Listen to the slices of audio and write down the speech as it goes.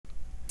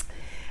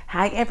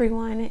Hi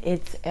everyone,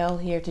 it's Elle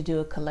here to do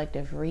a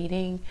collective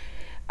reading.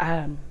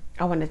 I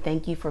want to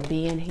thank you for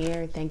being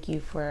here. Thank you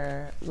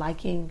for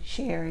liking,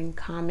 sharing,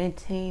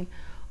 commenting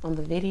on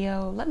the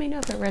video. Let me know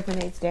if it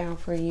resonates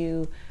for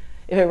you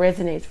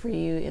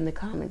in the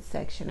comments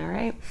section, all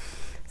right?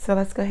 So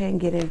let's go ahead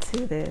and get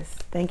into this.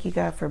 Thank you,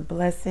 God, for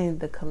blessing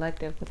the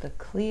collective with a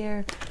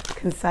clear,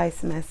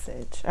 concise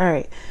message. All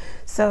right,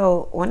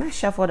 so when I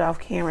shuffled off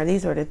camera,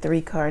 these are the three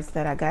cards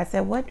that I got. I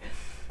said, what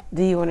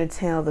do you want to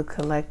tell the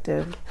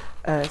collective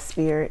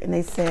spirit? And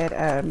they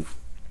said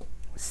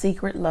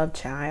secret love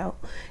child.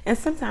 And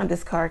sometimes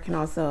this card can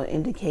also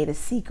indicate a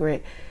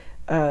secret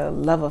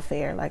love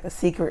affair, like a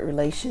secret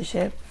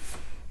relationship.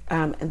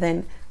 And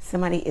then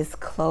somebody is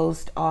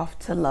closed off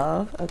to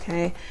love,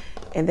 okay?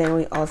 And then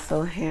we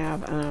also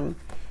have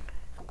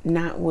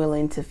not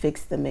willing to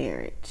fix the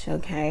marriage,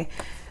 okay?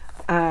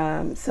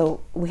 So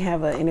we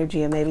have an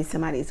energy of maybe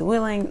somebody's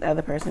willing, the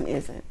other person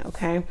isn't,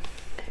 okay?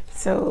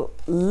 So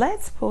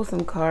let's pull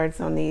some cards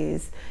on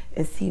these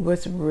and see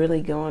what's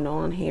really going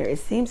on here. It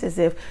seems as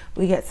if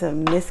we got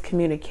some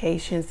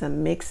miscommunication,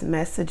 some mixed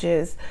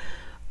messages,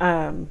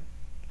 some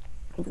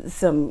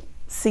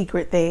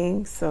secret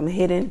things, some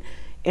hidden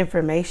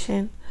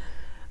information.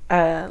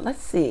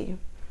 Let's see.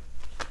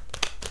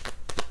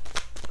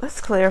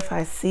 Let's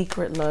clarify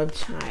secret love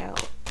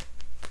child.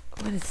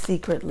 What is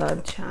secret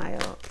love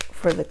child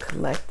for the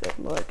collective,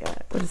 Lord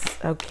God? What is,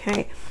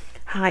 okay,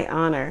 high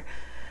honor.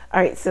 All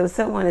right, so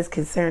someone is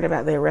concerned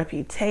about their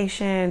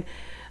reputation,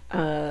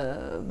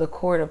 the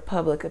court of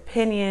public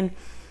opinion.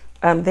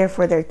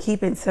 Therefore, they're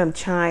keeping some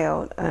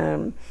child,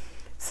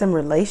 some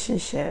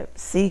relationship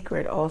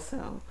secret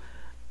also.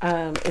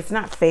 It's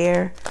not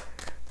fair,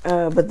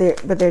 but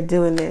they're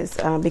doing this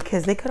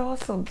because they could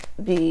also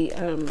be,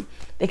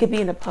 they could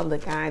be in the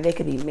public eye. They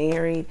could be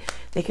married.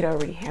 They could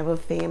already have a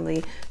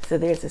family. So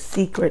there's a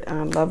secret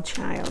love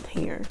child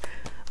here.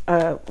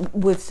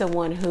 With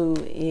someone who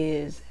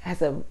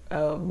has a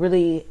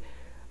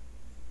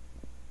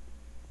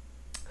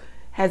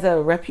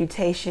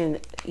reputation,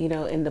 you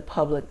know, in the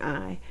public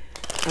eye.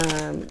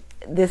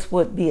 This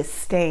would be a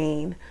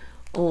stain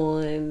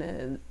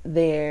on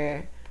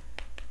their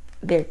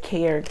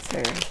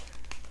character,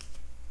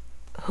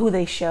 who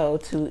they show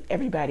to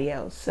everybody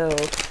else. So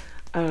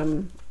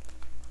the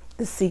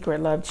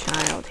secret love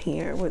child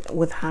here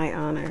with high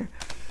honor.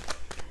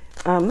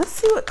 Let's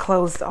see what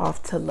closed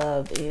off to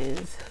love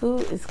is. Who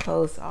is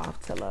closed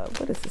off to love?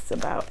 What is this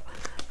about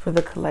for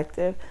the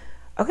collective?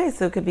 Okay,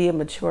 so it could be a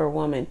mature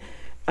woman.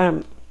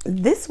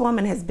 This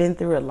woman has been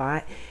through a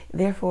lot.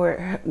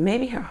 Therefore,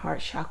 maybe her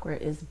heart chakra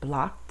is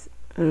blocked.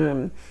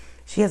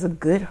 She has a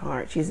good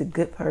heart. She's a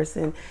good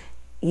person.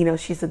 You know,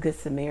 she's a good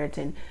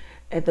Samaritan.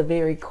 At the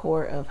very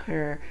core of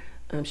her,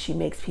 she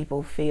makes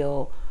people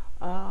feel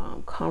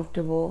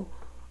comfortable,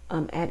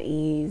 at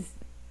ease,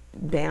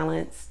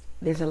 balanced.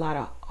 There's a lot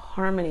of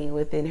harmony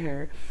within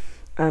her.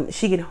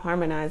 She can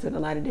harmonize with a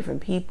lot of different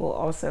people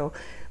also,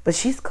 but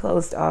she's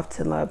closed off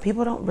to love.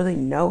 People don't really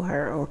know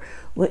her or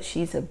what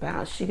she's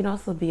about. She can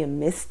also be a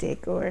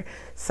mystic or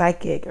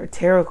psychic or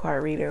tarot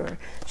card reader, or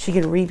she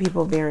can read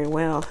people very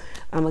well.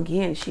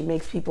 Again, she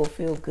makes people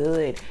feel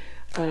good.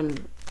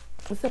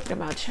 Something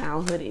about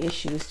childhood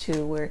issues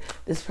too, where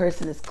this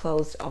person is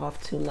closed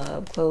off to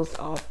love, closed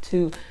off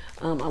to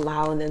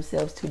allowing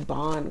themselves to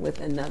bond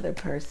with another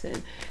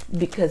person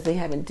because they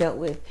haven't dealt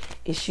with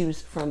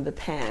issues from the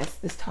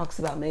past. This talks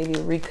about maybe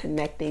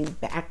reconnecting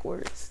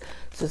backwards.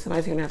 So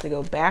somebody's gonna have to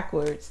go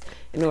backwards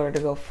in order to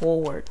go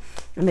forward.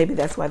 And maybe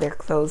that's why they're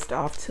closed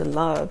off to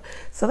love.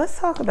 So let's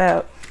talk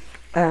about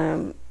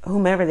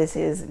whomever this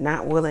is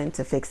not willing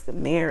to fix the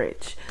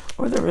marriage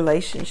or the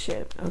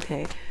relationship,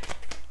 okay?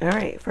 All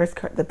right, first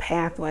card, the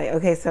pathway.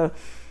 Okay, so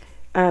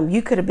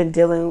you could have been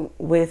dealing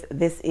with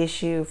this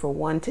issue for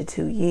 1 to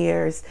 2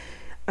 years.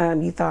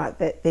 You thought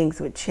that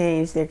things would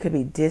change. There could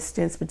be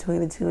distance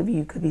between the two of you.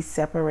 You could be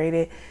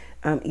separated,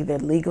 either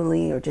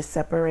legally or just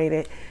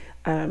separated.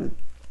 Or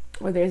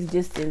there's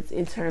distance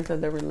in terms of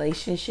the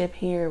relationship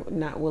here,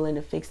 not willing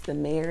to fix the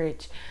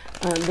marriage.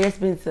 There's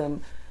been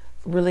some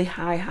really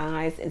high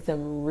highs and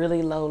some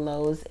really low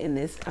lows in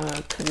this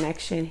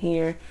connection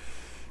here.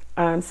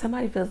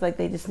 Somebody feels like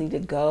they just need to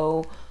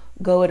go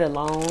it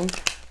alone,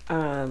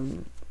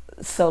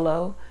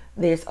 solo.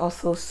 There's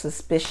also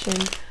suspicion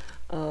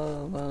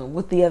of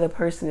what the other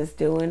person is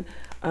doing,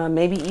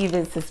 maybe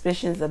even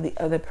suspicions of the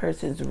other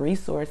person's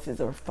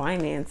resources or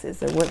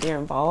finances or what they're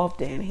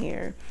involved in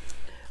here.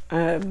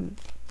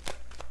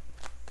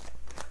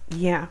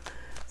 Yeah,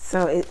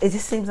 so it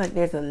just seems like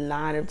there's a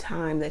lot of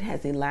time that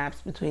has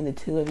elapsed between the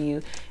two of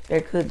you.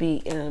 There could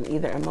be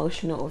either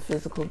emotional or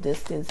physical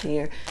distance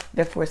here.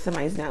 Therefore,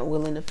 somebody's not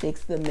willing to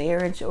fix the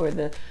marriage or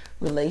the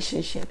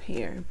relationship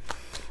here.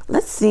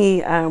 Let's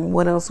see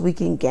what else we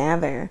can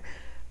gather.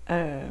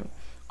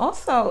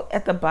 Also,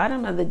 at the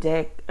bottom of the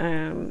deck,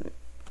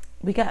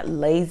 we got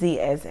lazy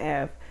as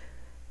F.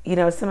 You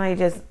know, somebody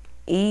just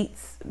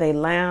eats, they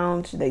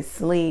lounge, they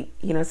sleep.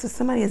 You know, so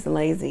somebody is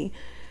lazy.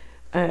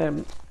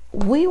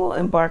 We will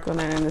embark on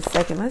that in a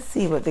second. Let's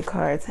see what the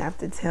cards have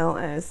to tell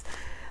us.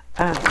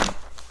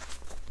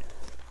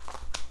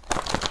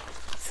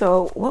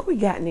 So what we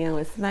got now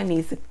is somebody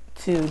needs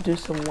to do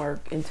some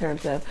work in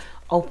terms of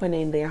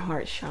opening their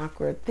heart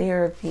chakra,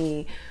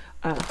 therapy,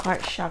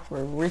 heart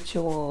chakra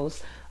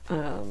rituals,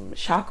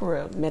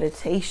 chakra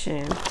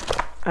meditation,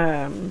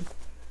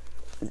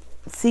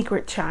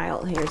 secret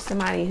child here,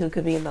 somebody who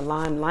could be in the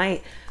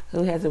limelight,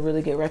 who has a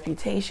really good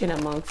reputation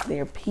amongst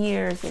their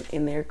peers and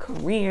in their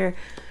career,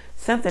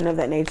 something of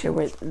that nature,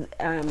 where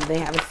they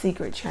have a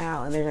secret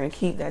child and they're going to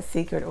keep that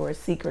secret, or a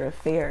secret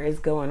affair is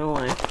going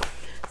on.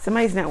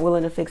 Somebody's not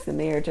willing to fix the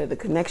marriage or the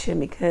connection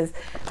because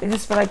they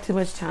just feel like too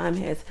much time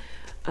has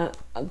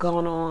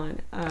gone on.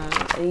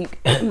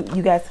 And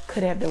you guys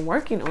could have been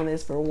working on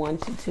this for 1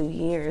 to 2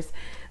 years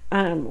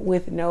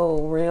with no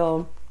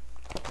real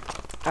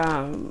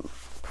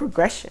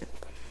progression.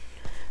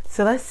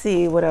 So let's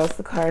see what else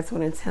the cards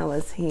want to tell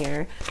us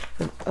here.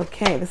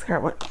 Okay, this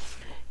card went,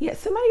 yeah,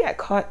 somebody got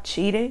caught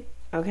cheating,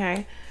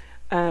 okay?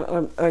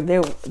 Or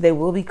they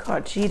will be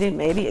caught cheating,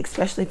 maybe,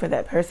 especially for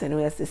that person who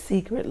has the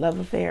secret love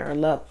affair or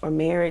love or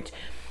marriage.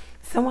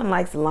 Someone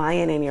likes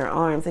lying in your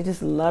arms. They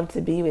just love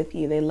to be with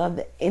you. They love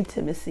the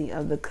intimacy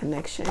of the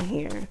connection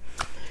here.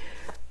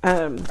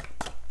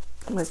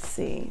 Let's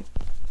see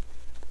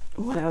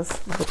what else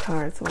the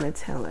cards want to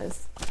tell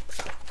us.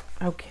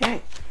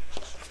 Okay.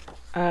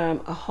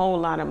 A whole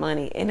lot of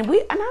money. And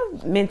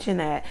I've mentioned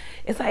that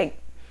it's like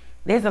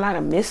there's a lot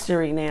of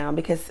mystery now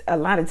because a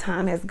lot of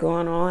time has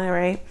gone on,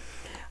 right?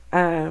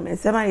 And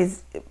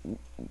somebody's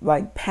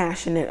like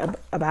passionate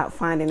about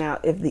finding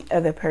out if the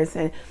other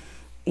person,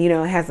 you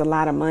know, has a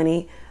lot of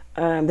money.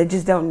 They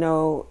just don't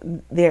know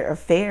their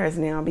affairs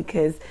now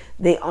because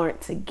they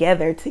aren't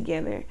together.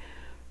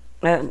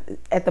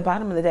 At the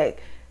bottom of the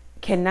deck,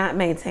 cannot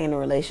maintain a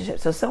relationship.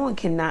 So someone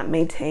cannot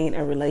maintain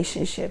a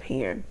relationship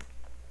here.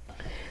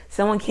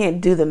 Someone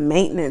can't do the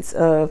maintenance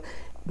of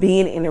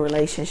being in a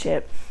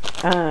relationship.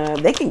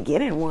 They can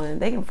get in one.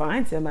 They can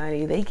find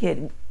somebody. They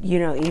could, you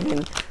know,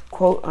 even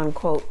quote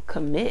unquote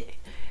commit.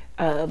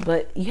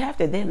 But you have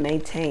to then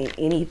maintain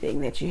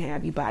anything that you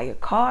have. You buy a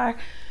car.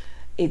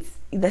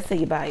 Let's say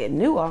you buy it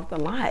new off the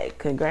lot.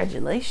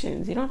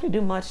 Congratulations. You don't have to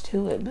do much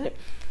to it, but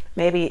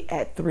maybe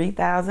at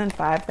 3,000,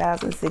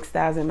 5,000,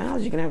 6,000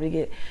 miles, you're gonna have to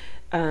get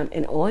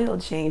an oil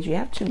change. You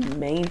have to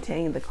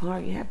maintain the car.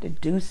 You have to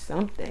do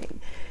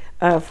something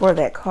for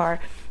that car.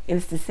 And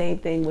it's the same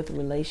thing with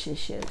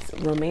relationships,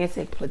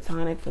 romantic,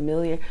 platonic,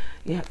 familiar.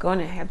 You're going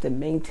to have to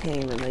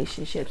maintain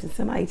relationships, and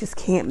somebody just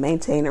can't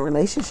maintain a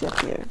relationship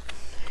here.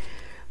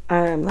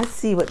 Let's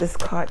see what this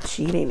caught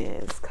cheating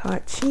is.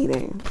 Caught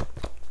cheating.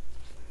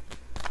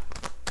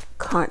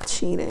 Caught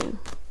cheating.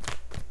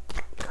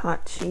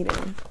 Caught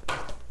cheating.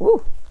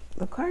 Ooh,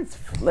 the cards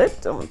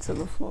flipped onto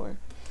the floor.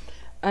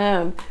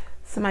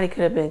 Somebody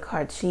could have been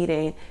caught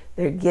cheating.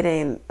 They're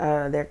getting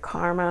their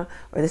karma,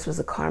 or this was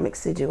a karmic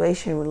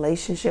situation,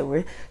 relationship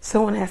where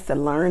someone has to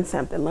learn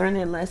something, learn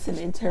their lesson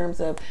in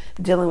terms of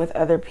dealing with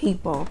other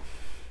people.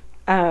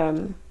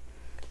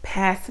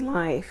 Past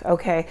life,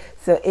 okay?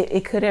 So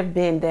it could have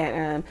been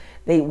that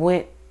they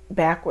went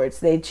backwards.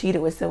 They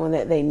cheated with someone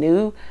that they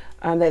knew,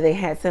 that they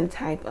had some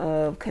type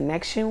of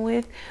connection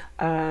with.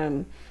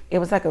 It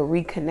was like a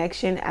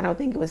reconnection. I don't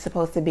think it was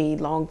supposed to be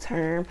long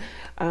term.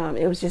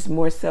 It was just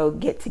more so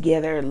get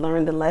together,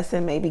 learn the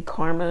lesson, maybe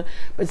karma.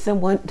 But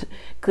someone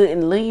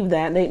couldn't leave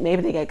that.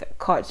 Maybe they got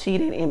caught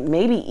cheating, and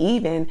maybe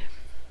even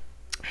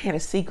had a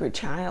secret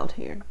child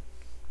here.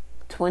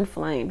 Twin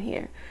flame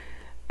here.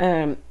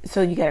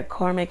 So you got a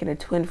karmic and a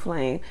twin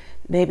flame.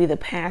 Maybe the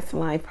past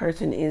life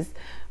person is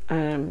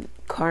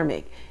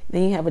karmic.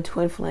 Then you have a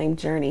twin flame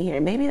journey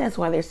here. Maybe that's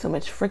why there's so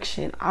much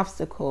friction,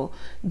 obstacle,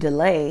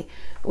 delay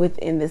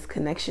within this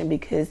connection,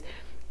 because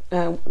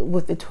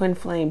with the twin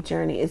flame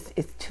journey,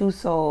 it's two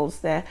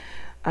souls that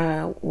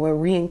were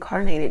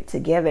reincarnated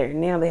together.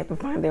 Now they have to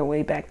find their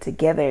way back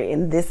together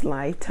in this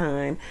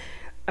lifetime.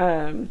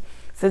 So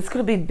it's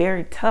going to be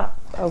very tough,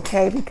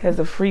 okay, because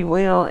of free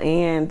will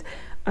and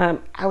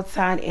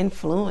outside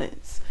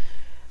influence.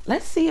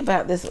 Let's see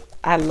about this.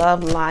 I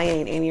love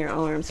lying in your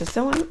arms. So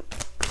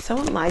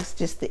someone likes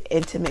just the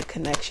intimate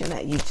connection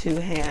that you two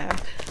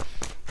have.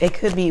 It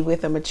could be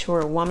with a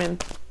mature woman,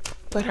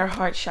 but her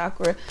heart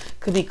chakra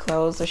could be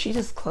closed, or she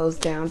just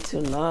closed down to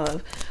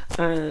love.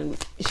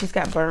 She's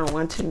got burned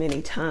one too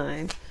many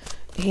times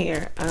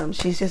here.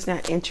 She's just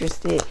not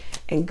interested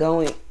in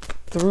going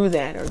through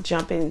that or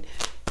jumping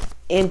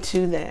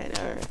into that,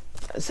 or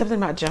something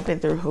about jumping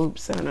through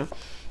hoops on an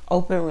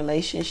open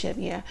relationship.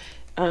 Yeah.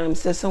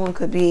 So someone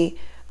could be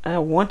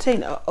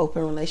wanting an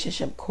open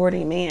relationship,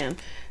 courting man.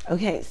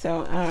 Okay,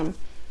 so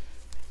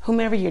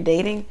whomever you're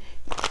dating,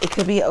 it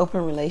could be an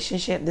open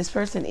relationship. This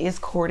person is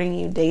courting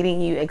you,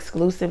 dating you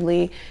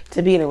exclusively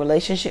to be in a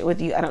relationship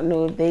with you. I don't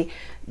know if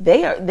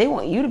they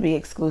want you to be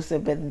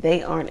exclusive, but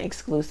they aren't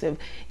exclusive.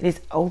 It is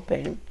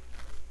open.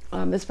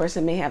 This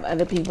person may have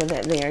other people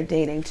that they are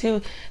dating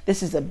too.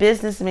 This is a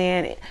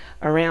businessman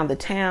around the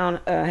town,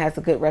 has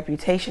a good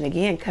reputation.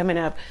 Again, coming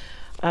up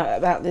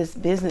about this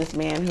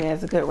businessman who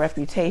has a good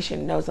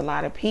reputation, knows a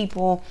lot of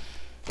people.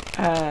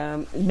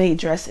 may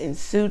dress in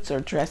suits or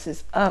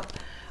dresses up.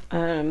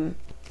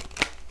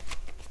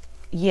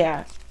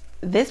 Yeah,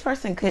 this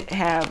person could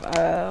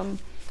have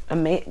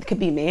could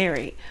be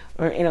married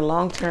or in a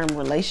long-term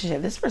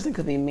relationship. This person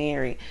could be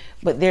married,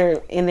 but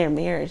they're in their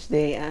marriage.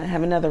 They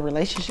have another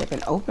relationship,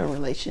 an open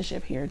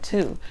relationship here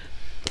too.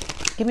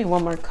 Give me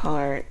one more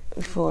card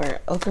for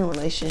open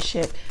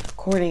relationship,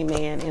 courting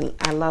man, and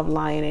I love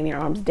lion in your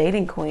arms,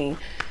 dating queen.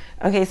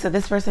 Okay, so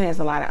this person has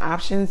a lot of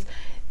options,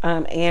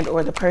 and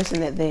or the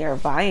person that they are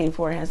vying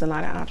for has a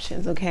lot of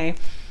options. Okay,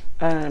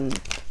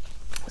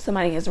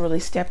 somebody has really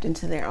stepped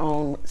into their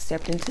own,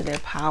 stepped into their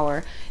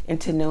power,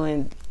 into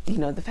knowing, you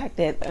know, the fact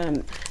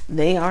that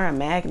they are a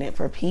magnet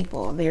for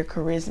people. They're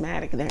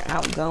charismatic, they're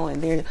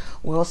outgoing, they're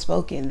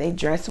well-spoken, they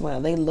dress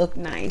well, they look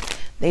nice,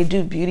 they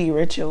do beauty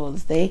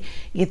rituals, they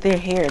get their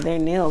hair, their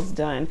nails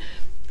done.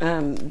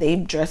 They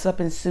dress up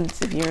in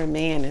suits if you're a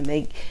man, and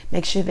they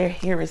make sure their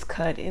hair is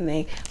cut, and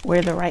they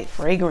wear the right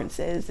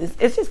fragrances.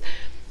 It's just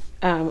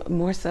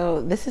more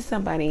so, this is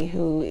somebody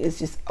who is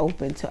just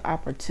open to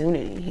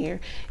opportunity here,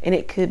 and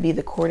it could be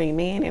the courting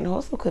man, and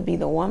also could be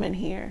the woman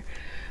here.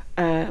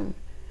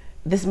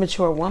 This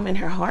mature woman,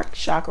 her heart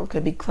chakra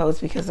could be closed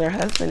because her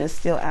husband is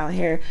still out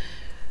here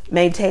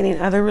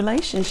maintaining other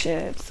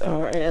relationships,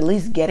 or at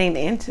least getting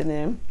into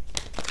them,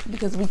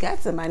 because we got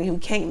somebody who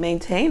can't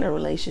maintain a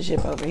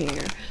relationship over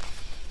here.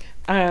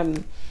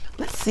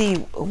 Let's see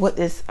what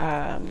this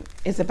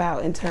is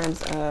about in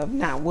terms of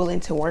not willing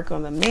to work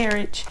on the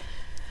marriage.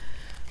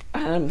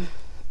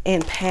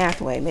 And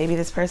pathway, maybe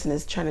this person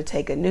is trying to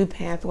take a new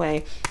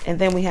pathway. And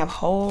then we have a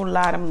whole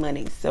lot of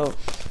money. So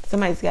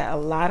somebody's got a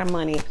lot of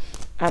money,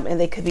 and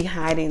they could be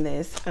hiding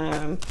this,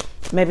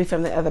 maybe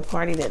from the other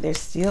party that they're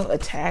still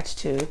attached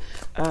to,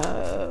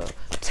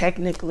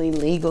 technically,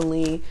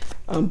 legally,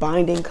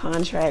 binding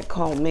contract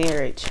called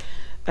marriage.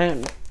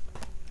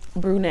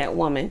 Brunette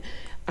woman.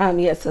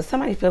 Yeah, so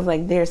somebody feels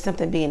like there's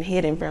something being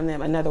hidden from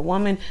them, another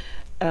woman,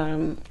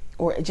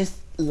 or just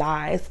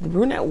lies. The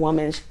brunette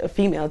woman, a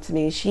female to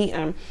me, she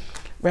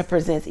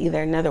represents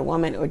either another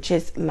woman or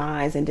just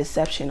lies and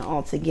deception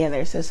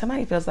altogether. So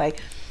somebody feels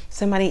like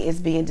somebody is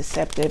being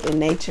deceptive in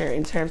nature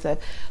in terms of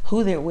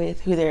who they're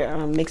with, who they're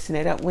mixing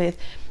it up with,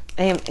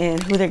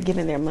 and who they're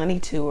giving their money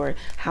to, or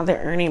how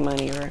they're earning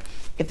money, or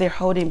if they're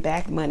holding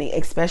back money,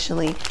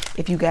 especially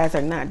if you guys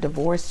are not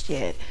divorced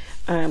yet.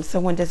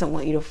 Someone doesn't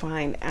want you to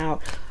find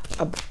out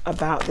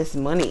about this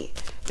money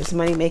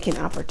making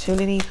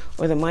opportunity,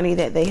 or the money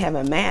that they have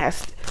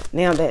amassed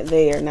now that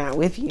they are not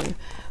with you.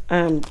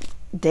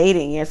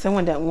 Dating, yeah,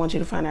 someone doesn't want you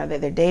to find out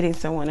that they're dating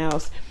someone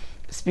else.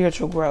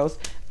 Spiritual growth,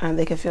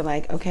 they can feel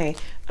like, okay,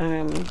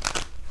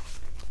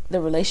 the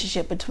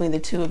relationship between the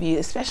two of you,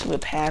 especially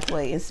with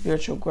pathway and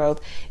spiritual growth,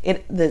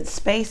 the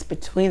space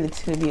between the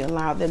two of you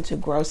allow them to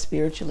grow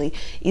spiritually.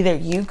 Either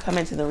you come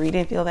into the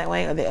reading feel that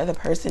way, or the other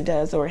person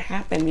does, or it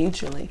happened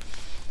mutually.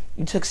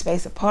 You took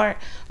space apart,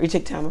 or you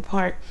took time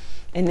apart,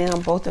 and now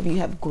both of you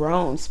have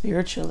grown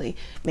spiritually,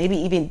 maybe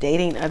even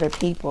dating other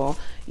people.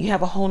 You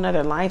have a whole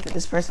nother life that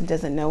this person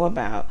doesn't know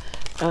about.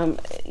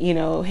 You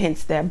know,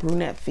 hence that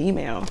brunette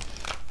female.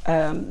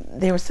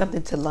 There was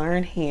something to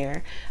learn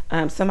here.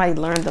 Somebody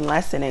learned the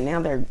lesson, and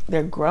now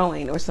they're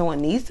growing, or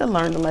someone needs to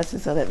learn the lesson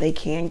so that they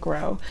can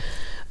grow.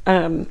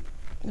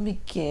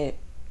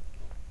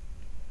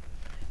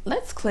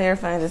 Let's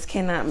clarify this.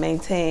 Cannot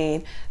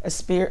maintain a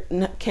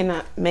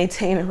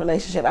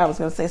relationship. I was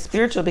going to say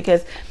spiritual,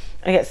 because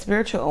I got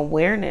spiritual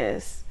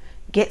awareness.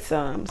 Get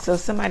some. So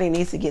somebody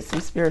needs to get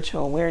some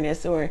spiritual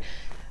awareness, or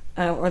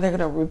they're going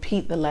to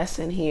repeat the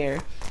lesson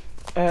here.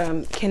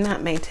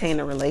 Cannot maintain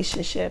a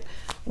relationship.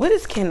 What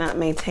is cannot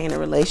maintain a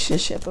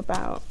relationship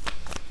about?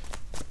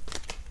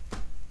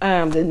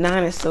 The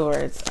Nine of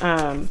Swords.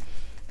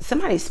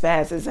 Somebody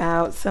spazzes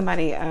out.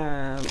 Somebody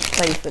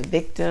plays the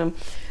victim.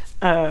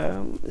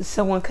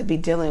 Someone could be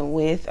dealing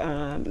with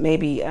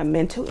maybe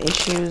mental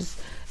issues,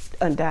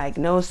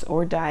 undiagnosed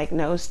or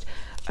diagnosed.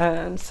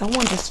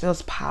 Someone just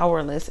feels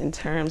powerless in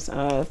terms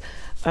of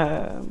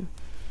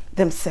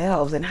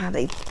themselves and how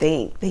they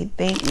think. They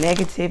think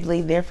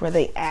negatively, therefore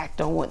they act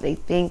on what they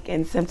think,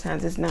 and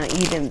sometimes it's not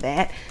even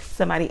that.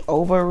 Somebody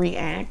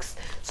overreacts.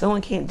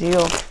 Someone can't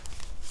deal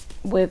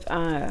with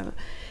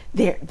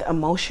the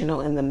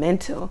emotional and the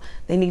mental.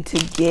 They need to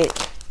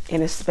get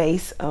in a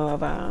space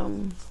of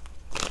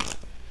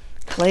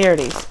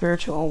clarity,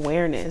 spiritual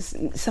awareness.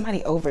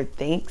 Somebody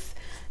overthinks,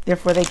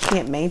 therefore they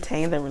can't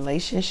maintain the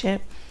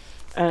relationship.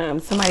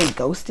 Somebody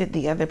ghosted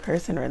the other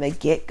person, or they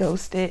get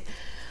ghosted,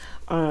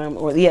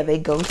 or yeah, they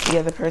ghost the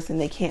other person.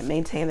 They can't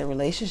maintain the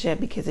relationship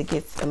because it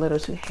gets a little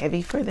too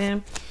heavy for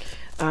them.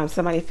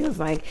 Somebody feels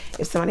like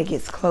if somebody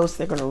gets close,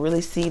 they're going to really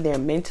see their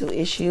mental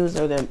issues,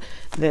 or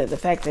the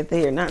fact that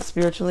they are not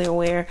spiritually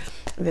aware,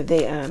 that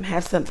they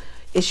have some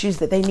issues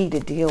that they need to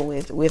deal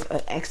with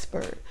an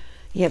expert.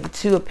 You have the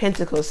Two of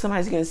Pentacles.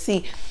 Somebody's going to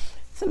see,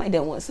 somebody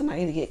don't want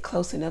somebody to get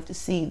close enough to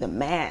see the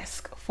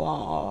mask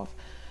fall off.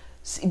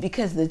 See,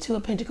 because the Two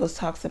of Pentacles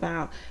talks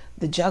about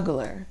the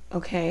juggler,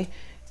 okay?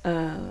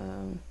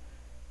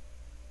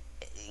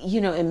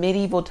 you know, in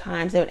medieval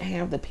times, they would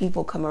have the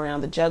people come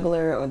around, the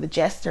juggler or the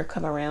jester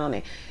come around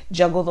and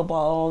juggle the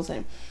balls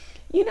and,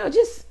 you know,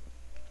 just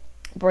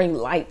bring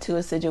light to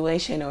a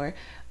situation, or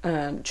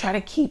try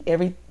to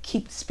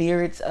keep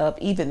spirits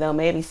up, even though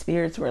maybe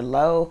spirits were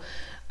low.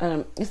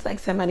 It's like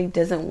somebody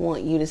doesn't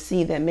want you to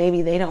see that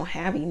maybe they don't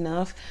have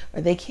enough,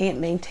 or they can't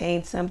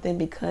maintain something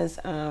because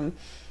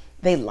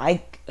they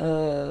like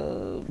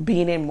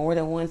being in more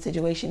than one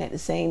situation at the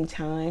same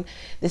time.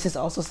 This is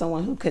also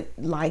someone who could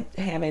like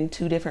having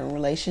two different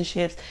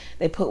relationships.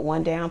 They put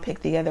one down,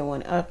 pick the other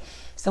one up.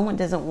 Someone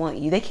doesn't want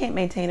you. They can't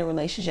maintain a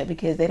relationship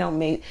because they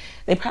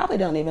probably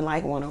don't even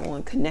like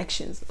one-on-one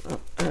connections.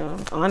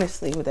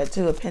 Honestly, with that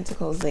Two of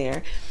Pentacles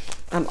there.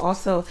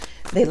 Also,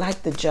 they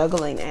like the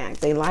juggling act.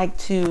 They like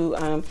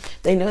to,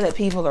 they know that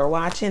people are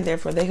watching,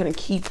 therefore they're going to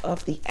keep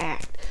up the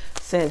act,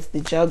 says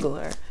the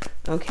juggler.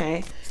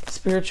 Okay,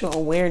 spiritual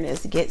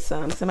awareness, get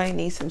some. Somebody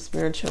needs some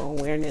spiritual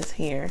awareness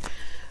here.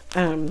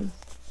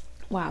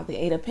 Wow, the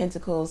Eight of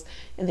Pentacles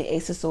and the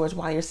Ace of Swords.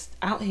 While you're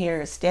out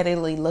here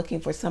steadily looking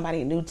for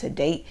somebody new to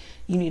date,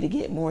 you need to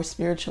get more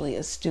spiritually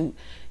astute.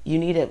 You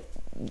need to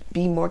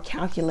be more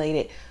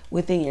calculated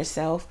within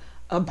yourself,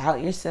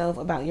 about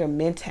your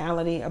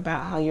mentality,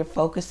 about how you're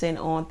focusing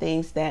on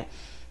things that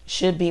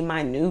should be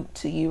minute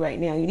to you right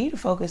now. You need to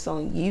focus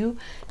on you.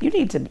 You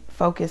need to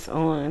focus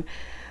on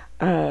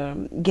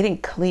getting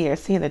clear,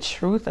 seeing the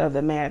truth of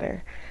the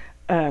matter,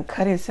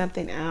 cutting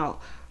something out.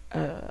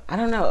 I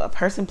don't know, a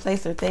person,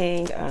 place, or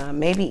thing,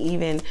 maybe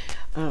even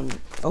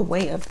a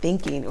way of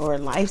thinking or a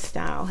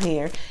lifestyle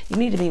here. You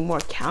need to be more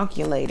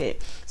calculated.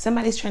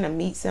 Somebody's trying to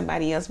meet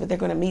somebody else, but they're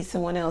going to meet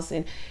someone else,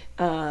 and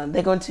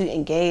they're going to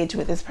engage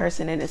with this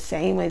person in the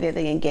same way that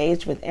they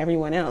engage with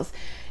everyone else.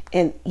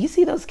 And you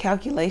see those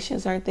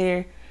calculations aren't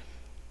there?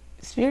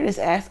 Spirit is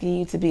asking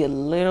you to be a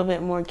little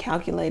bit more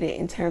calculated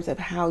in terms of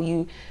how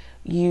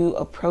you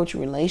approach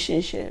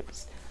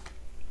relationships.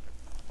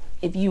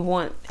 If you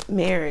want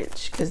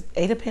marriage, because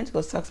Eight of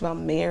Pentacles talks about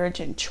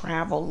marriage and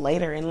travel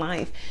later in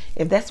life.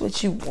 If that's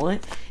what you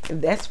want, if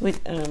that's what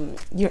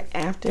you're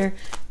after,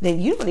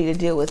 then you don't need to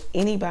deal with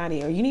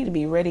anybody, or you need to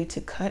be ready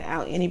to cut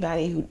out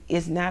anybody who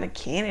is not a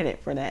candidate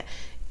for that.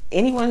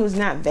 Anyone who's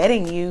not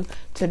vetting you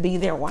to be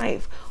their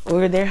wife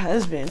or their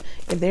husband,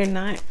 if they're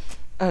not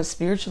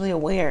spiritually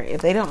aware,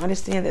 if they don't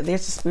understand that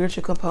there's a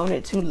spiritual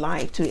component to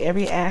life, to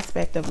every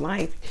aspect of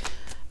life,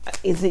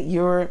 is it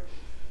your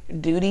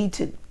duty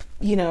to,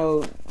 you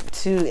know,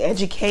 to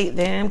educate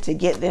them, to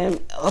get them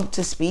up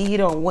to speed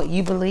on what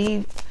you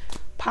believe?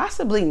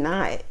 Possibly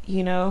not,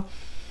 you know.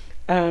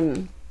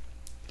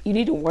 You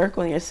need to work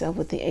on yourself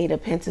with the Eight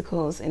of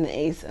Pentacles and the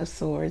Ace of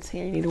Swords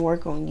here. You need to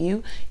work on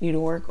you. You need to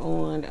work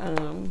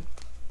on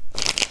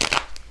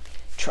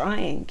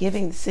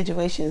giving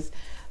situations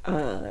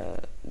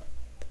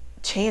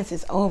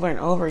chances over and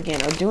over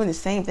again, or doing the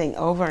same thing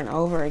over and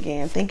over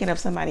again, thinking of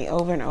somebody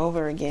over and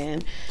over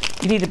again.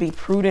 You need to be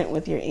prudent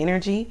with your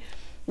energy,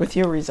 with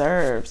your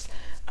reserves.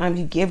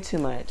 You give too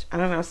much. I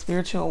don't know,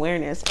 spiritual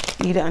awareness.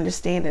 You need to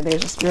understand that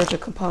there's a spiritual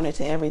component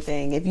to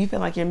everything. If you feel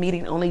like you're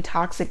meeting only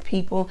toxic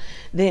people,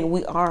 then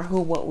we are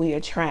what we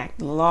attract,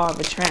 the law of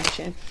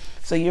attraction.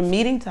 So you're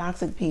meeting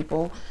toxic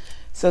people,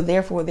 so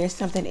therefore there's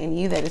something in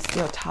you that is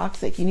still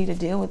toxic. You need to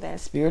deal with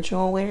that.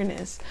 Spiritual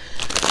awareness.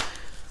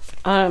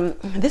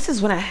 This is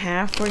what I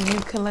have for you,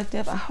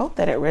 collective. I hope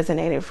that it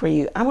resonated for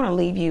you. I want to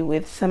leave you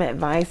with some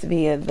advice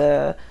via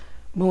the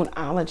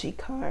Moonology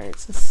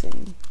cards. Let's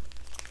see.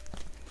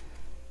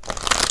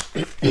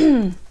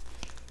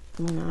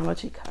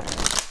 Moonology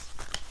cards.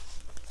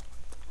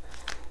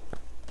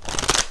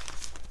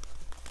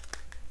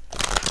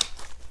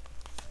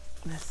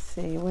 Let's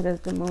see. What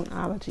is the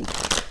Moonology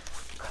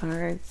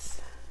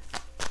cards?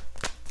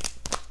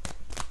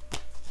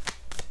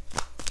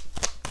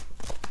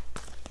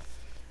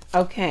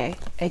 Okay,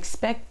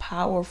 expect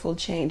powerful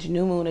change,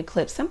 new moon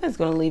eclipse. Something's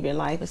going to leave your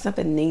life, but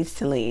something needs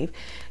to leave.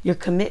 Your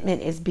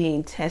commitment is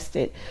being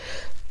tested.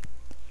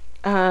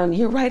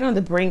 You're right on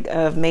the brink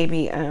of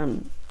maybe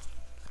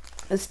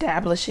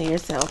establishing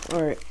yourself,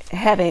 or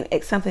having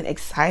something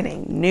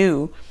exciting,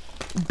 new,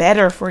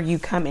 better for you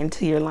come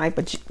into your life.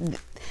 But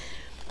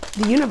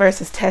the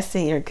universe is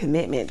testing your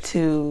commitment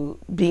to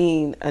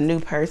being a new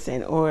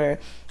person or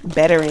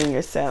bettering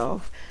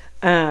yourself.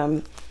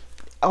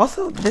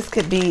 Also, this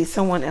could be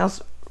someone else.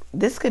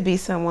 This could be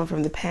someone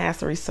from the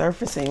past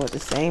resurfacing with the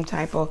same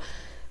type of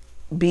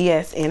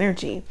BS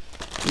energy.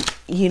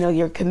 You know,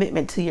 your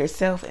commitment to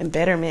yourself and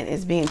betterment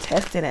is being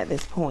tested at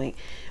this point.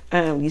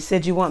 You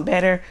said you want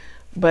better,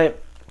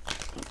 but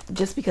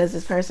just because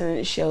this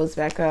person shows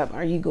back up,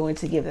 are you going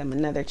to give them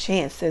another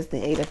chance? Says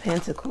the Eight of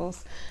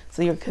Pentacles.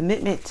 So your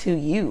commitment to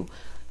you,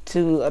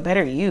 to a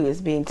better you,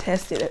 is being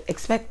tested.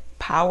 Expect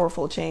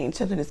powerful change.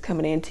 Something is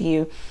coming into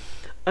you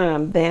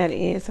that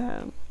is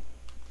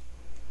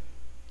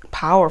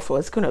powerful.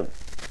 It's going to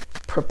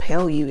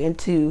propel you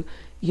into,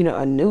 you know,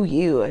 a new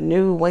you, a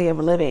new way of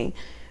living,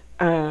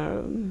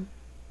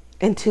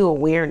 into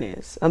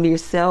awareness of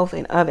yourself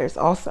and others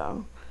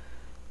also.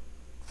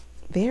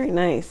 Very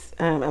nice.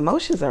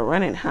 Emotions are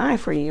running high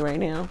for you right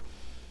now.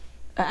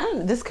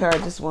 This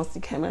card just wants to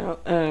come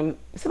out.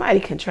 Somebody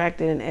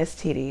contracted an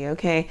STD.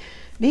 Okay,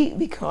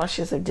 be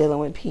cautious of dealing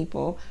with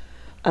people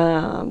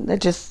that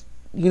just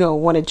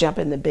want to jump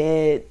in the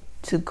bed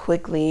too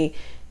quickly.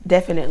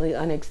 Definitely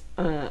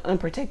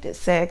unprotected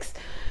sex.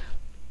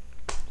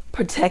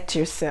 Protect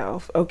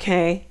yourself.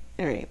 Okay.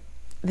 All right.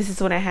 This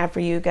is what I have for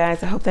you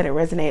guys. I hope that it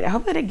resonated. I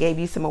hope that it gave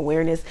you some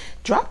awareness.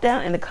 Drop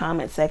down in the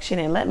comment section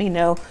and let me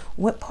know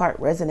what part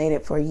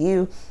resonated for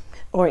you,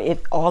 or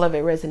if all of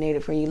it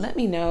resonated for you. Let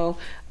me know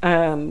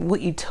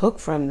what you took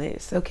from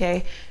this,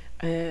 okay?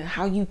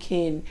 How you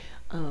can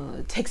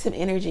take some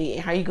energy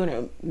and how you're going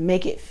to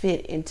make it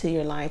fit into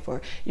your life,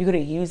 or you're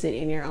going to use it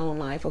in your own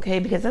life, okay?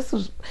 Because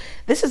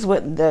this is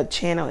what the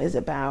channel is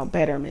about,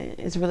 betterment.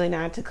 It's really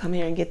not to come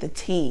here and get the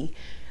tea.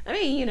 I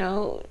mean,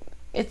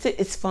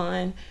 it's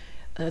fun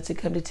to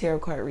come to tarot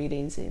card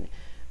readings and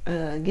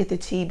get the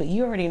tea, but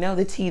you already know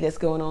the tea that's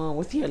going on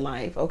with your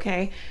life,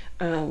 okay?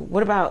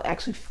 What about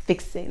actually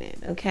fixing it,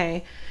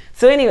 okay?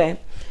 So anyway,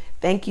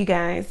 thank you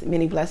guys.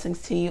 Many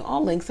blessings to you.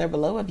 All links are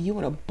below. If you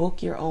want to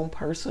book your own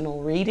personal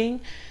reading,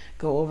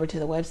 go over to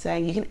the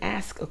website. You can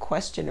ask a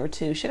question or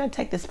two. Should I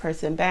take this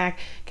person back?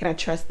 Can I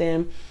trust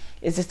them?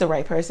 Is this the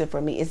right person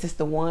for me? Is this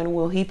the one?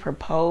 Will he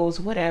propose?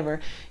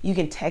 Whatever. You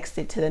can text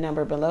it to the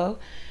number below.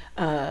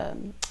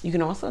 You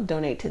can also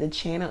donate to the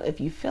channel. If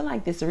you feel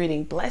like this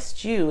reading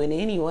blessed you in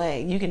any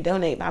way, you can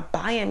donate by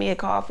buying me a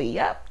coffee.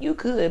 Yep, you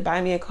could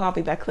buy me a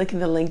coffee by clicking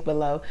the link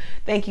below.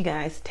 Thank you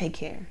guys. Take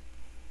care.